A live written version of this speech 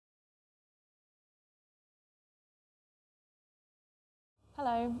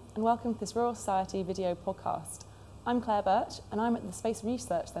Hello and welcome to this Royal Society video podcast. I'm Claire Birch and I'm at the Space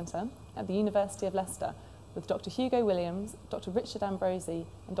Research Centre at the University of Leicester with Dr. Hugo Williams, Dr. Richard Ambrosi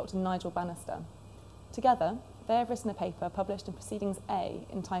and Dr. Nigel Bannister. Together, they have written a paper published in Proceedings A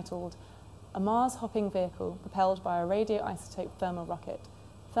entitled A Mars-Hopping Vehicle Propelled by a Radioisotope Thermal Rocket,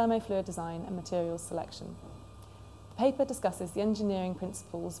 Thermofluid Design and Materials Selection. The paper discusses the engineering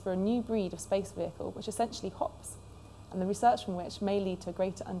principles for a new breed of space vehicle which essentially hops, and the research from which may lead to a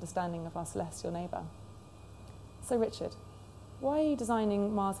greater understanding of our celestial neighbour. So Richard, why are you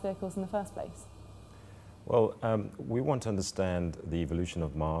designing Mars vehicles in the first place? Well, we want to understand the evolution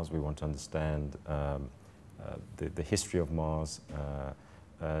of Mars, we want to understand the history of Mars,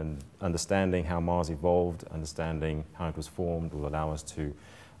 and understanding how Mars evolved, understanding how it was formed will allow us to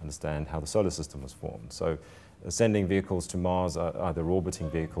understand how the solar system was formed. So sending vehicles to Mars, either orbiting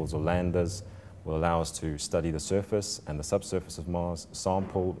vehicles or landers, will allow us to study the surface and the subsurface of Mars,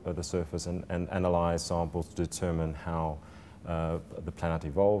 sample the surface and analyze samples to determine how the planet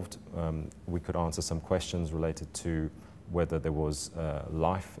evolved. We could answer some questions related to whether there was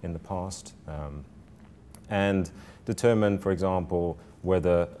life in the past and determine, for example,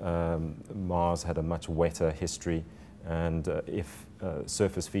 whether Mars had a much wetter history, and if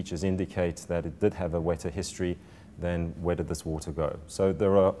surface features indicate that it did have a wetter history, then where did this water go? So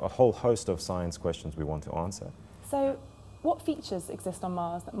there are a whole host of science questions we want to answer. So what features exist on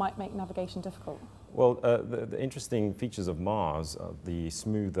Mars that might make navigation difficult? Well, the interesting features of Mars are the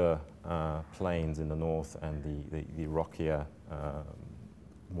smoother plains in the north and the rockier,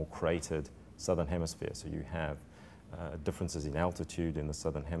 more cratered southern hemisphere. So you have differences in altitude in the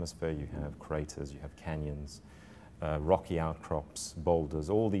southern hemisphere, you have craters, you have canyons, rocky outcrops, boulders.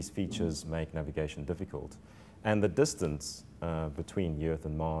 All these features make navigation difficult. And the distance between the Earth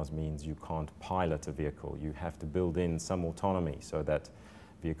and Mars means you can't pilot a vehicle. You have to build in some autonomy so that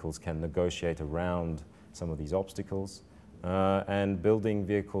vehicles can negotiate around some of these obstacles, and building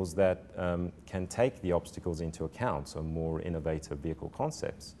vehicles that can take the obstacles into account, so more innovative vehicle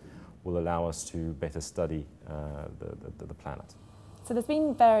concepts, will allow us to better study the planet. So there's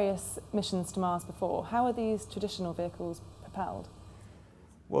been various missions to Mars before. How are these traditional vehicles propelled?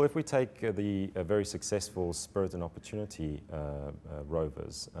 Well, if we take the very successful Spirit and Opportunity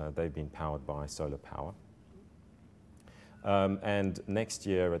rovers, they've been powered by solar power. And next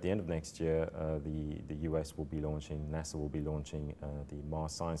year, at the end of next year, the US will be launching, NASA will be launching the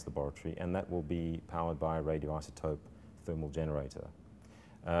Mars Science Laboratory, and that will be powered by a radioisotope thermal generator.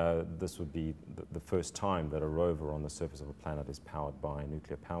 This would be the first time that a rover on the surface of a planet is powered by a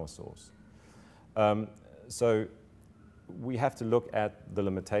nuclear power source. So we have to look at the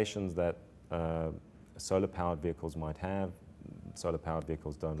limitations that solar-powered vehicles might have. Solar-powered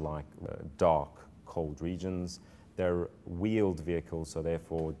vehicles don't like dark, cold regions. They're wheeled vehicles, so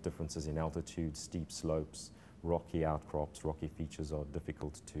therefore differences in altitude, steep slopes, rocky outcrops, rocky features are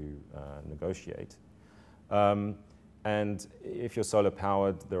difficult to negotiate. And if you're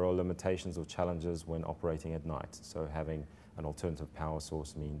solar-powered, there are limitations or challenges when operating at night. So having an alternative power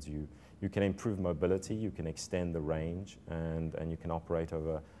source means you can improve mobility, you can extend the range, and you can operate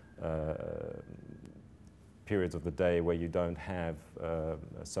over periods of the day where you don't have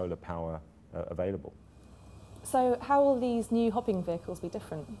solar power available. So how will these new hopping vehicles be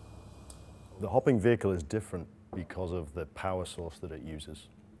different? The hopping vehicle is different because of the power source that it uses.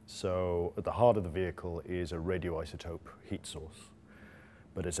 So at the heart of the vehicle is a radioisotope heat source,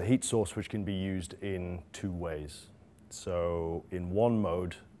 but it's a heat source which can be used in two ways. So in one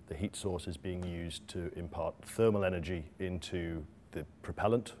mode, the heat source is being used to impart thermal energy into the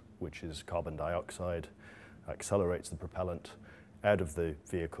propellant, which is carbon dioxide, accelerates the propellant out of the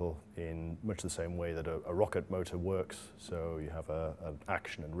vehicle in much the same way that a rocket motor works. So you have an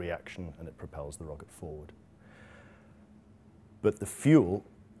action and reaction, and it propels the rocket forward. But the fuel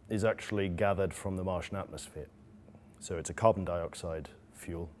is actually gathered from the Martian atmosphere. So it's a carbon dioxide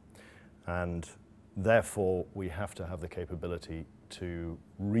fuel, and therefore we have to have the capability to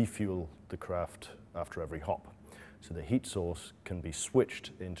refuel the craft after every hop. So the heat source can be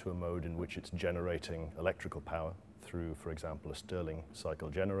switched into a mode in which it's generating electrical power through, for example, a Stirling cycle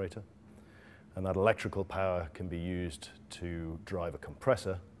generator. And that electrical power can be used to drive a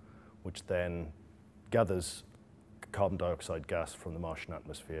compressor, which then gathers carbon dioxide gas from the Martian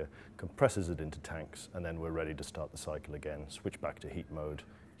atmosphere, compresses it into tanks, and then we're ready to start the cycle again, switch back to heat mode,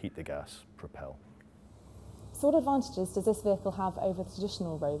 heat the gas, propel. So what advantages does this vehicle have over the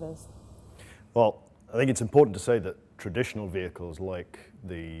traditional rovers? Well, I think it's important to say that traditional vehicles like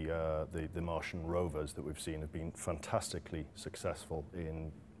the Martian rovers that we've seen have been fantastically successful in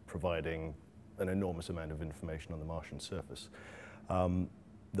providing an enormous amount of information on the Martian surface.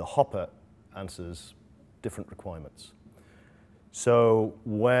 The hopper answers different requirements. So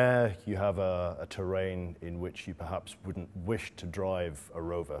where you have a terrain in which you perhaps wouldn't wish to drive a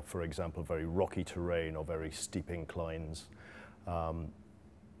rover, for example, very rocky terrain or very steep inclines,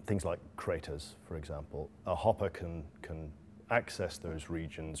 things like craters, for example, a hopper can access those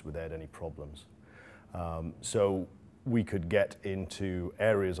regions without any problems. So we could get into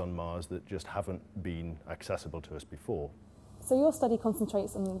areas on Mars that just haven't been accessible to us before. So your study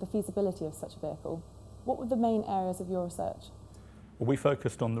concentrates on the feasibility of such a vehicle. What were the main areas of your research? Well, we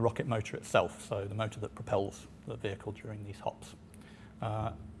focused on the rocket motor itself, so the motor that propels the vehicle during these hops.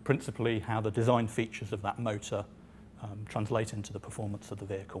 Principally how the design features of that motor translate into the performance of the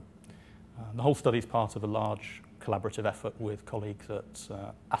vehicle. The whole study is part of a large collaborative effort with colleagues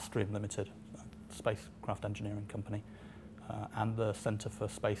at Astrium Limited, a spacecraft engineering company, and the Centre for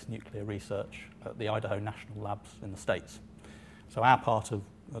Space Nuclear Research at the Idaho National Labs in the States. So our part of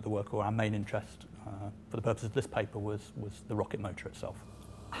the work, or our main interest for the purpose of this paper, was the rocket motor itself.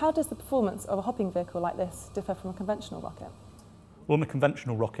 How does the performance of a hopping vehicle like this differ from a conventional rocket? Well, in a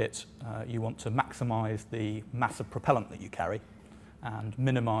conventional rocket, you want to maximise the mass of propellant that you carry and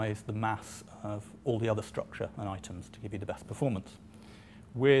minimise the mass of all the other structure and items to give you the best performance.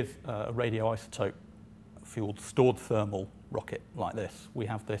 With a radioisotope fueled stored thermal rocket like this, we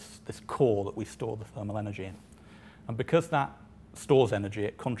have this core that we store the thermal energy in. And because that stores energy,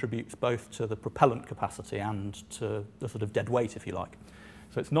 it contributes both to the propellant capacity and to the sort of dead weight, if you like.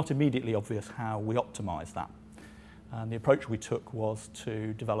 So it's not immediately obvious how we optimise that. And the approach we took was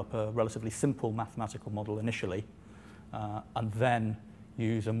to develop a relatively simple mathematical model initially, and then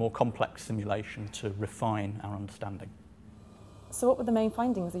use a more complex simulation to refine our understanding. So what were the main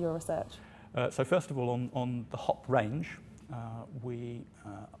findings of your research? So first of all, on the hop range, we,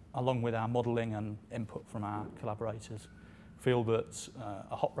 along with our modelling and input from our collaborators, feel that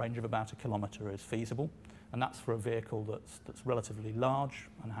a hop range of about 1 kilometre is feasible, and that's for a vehicle that's relatively large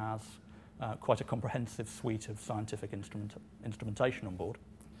and has quite a comprehensive suite of scientific instrumentation on board.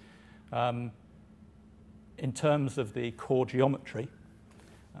 In terms of the core geometry,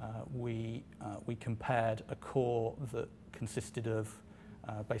 we compared a core that consisted of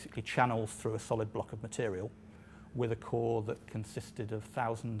basically channels through a solid block of material with a core that consisted of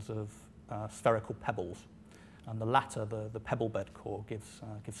thousands of spherical pebbles. And the latter, the pebble bed core, gives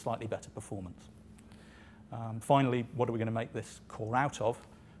slightly better performance. Finally, what are we going to make this core out of?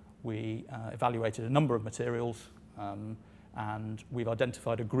 We evaluated a number of materials, and we've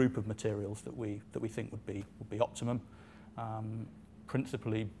identified a group of materials that we think would be optimum.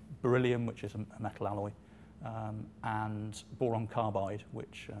 Principally beryllium, which is a metal alloy, and boron carbide,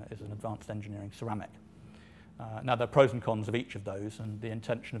 which is an advanced engineering ceramic. Now, there are pros and cons of each of those, and the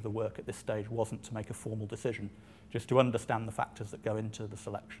intention of the work at this stage wasn't to make a formal decision, just to understand the factors that go into the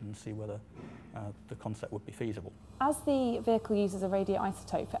selection and see whether the concept would be feasible. As the vehicle uses a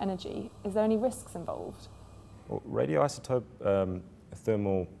radioisotope for energy, is there any risks involved? Well, radioisotope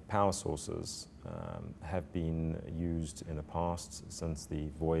thermal power sources have been used in the past since the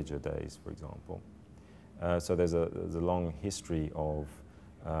Voyager days, for example. So there's a long history of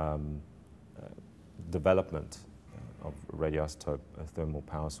development of radioisotope thermal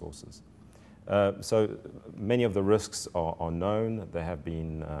power sources. So many of the risks are known.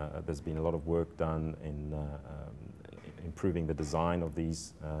 There's been a lot of work done in improving the design of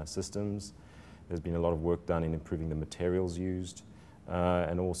these systems. There's been a lot of work done in improving the materials used,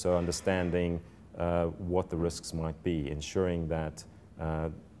 and also understanding what the risks might be, ensuring that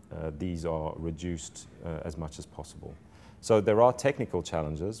these are reduced as much as possible. So there are technical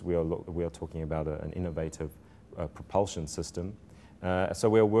challenges. We are talking about an innovative propulsion system. So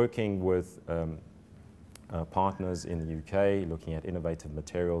we are working with partners in the UK, looking at innovative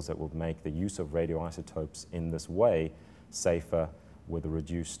materials that will make the use of radioisotopes in this way safer, with a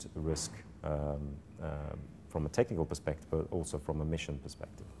reduced risk from a technical perspective, but also from a mission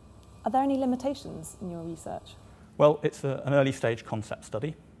perspective. Are there any limitations in your research? Well, it's an early stage concept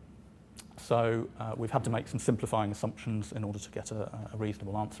study. So we've had to make some simplifying assumptions in order to get a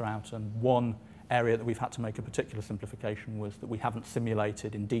reasonable answer out. And one area that we've had to make a particular simplification was that we haven't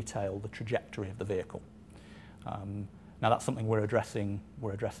simulated in detail the trajectory of the vehicle. Now that's something we're addressing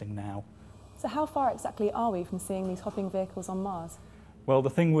now. So how far exactly are we from seeing these hopping vehicles on Mars? Well, the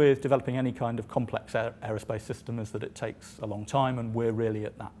thing with developing any kind of complex aerospace system is that it takes a long time, and we're really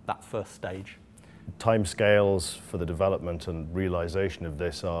at that first stage. Timescales for the development and realization of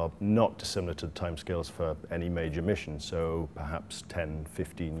this are not dissimilar to the timescales for any major mission, so perhaps 10,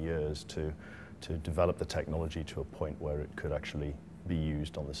 15 years to develop the technology to a point where it could actually be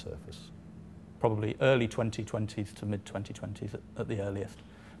used on the surface. probably early 2020s to mid-2020s at the earliest.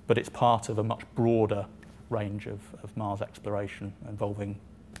 But it's part of a much broader range of Mars exploration involving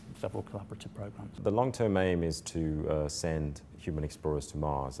several collaborative programs. The long-term aim is to send human explorers to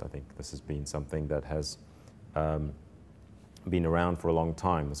Mars. I think this has been something that has been around for a long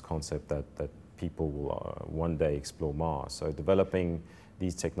time, this concept that people will one day explore Mars. So developing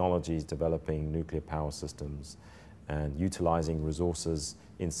these technologies, developing nuclear power systems, and utilizing resources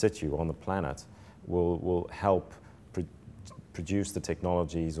in situ on the planet will help produce the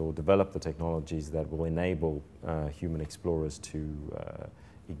technologies or develop the technologies that will enable human explorers to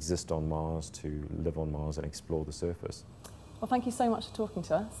exist on Mars, to live on Mars and explore the surface. Well, thank you so much for talking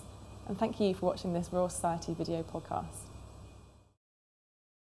to us, and thank you for watching this Royal Society video podcast.